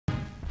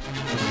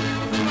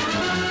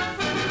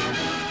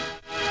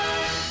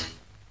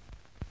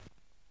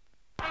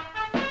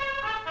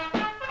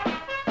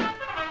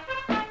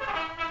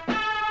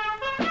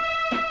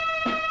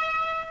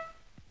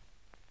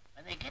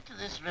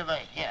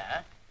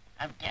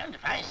I'm damned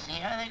if I see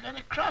how they're going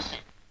to cross it.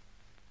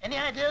 Any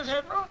ideas,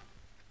 Admiral?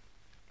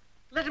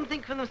 Let them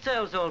think for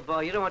themselves, old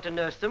boy. You don't want to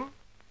nurse them.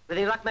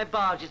 Whether like my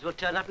barges will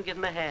turn up and give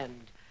them a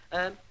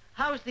hand.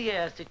 How's the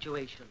air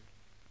situation?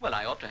 Well,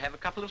 I ought to have a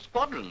couple of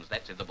squadrons.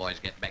 That's if the boys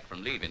get back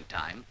from leave in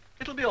time.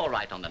 It'll be all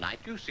right on the night.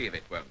 You see if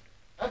it won't.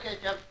 Okay,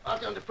 Jeff. I'll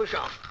tell them to push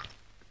off.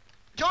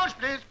 George,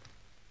 please.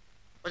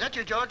 Was that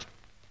you, George?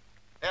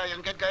 Yeah, you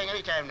can get going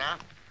any time now.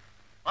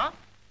 What?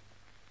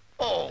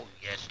 Oh,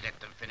 yes, let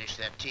them finish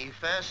their tea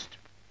first.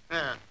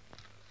 Yeah.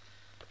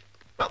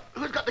 Well,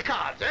 who's got the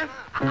cards, eh?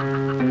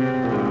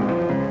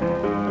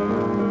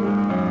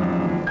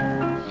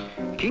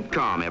 Keep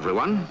calm,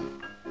 everyone.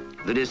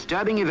 The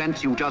disturbing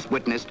events you just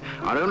witnessed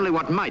are only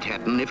what might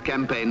happen if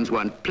campaigns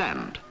weren't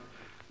planned.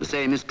 The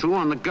same is true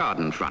on the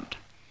garden front.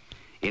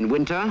 In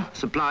winter,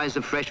 supplies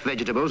of fresh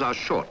vegetables are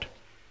short.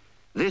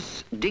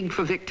 This Dig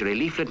for Victory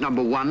leaflet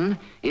number 1,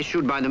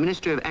 issued by the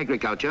Ministry of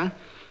Agriculture,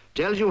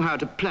 tells you how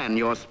to plan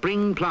your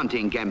spring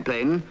planting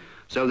campaign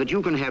so that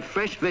you can have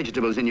fresh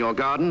vegetables in your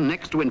garden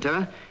next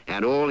winter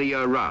and all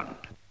year round.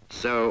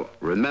 So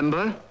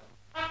remember,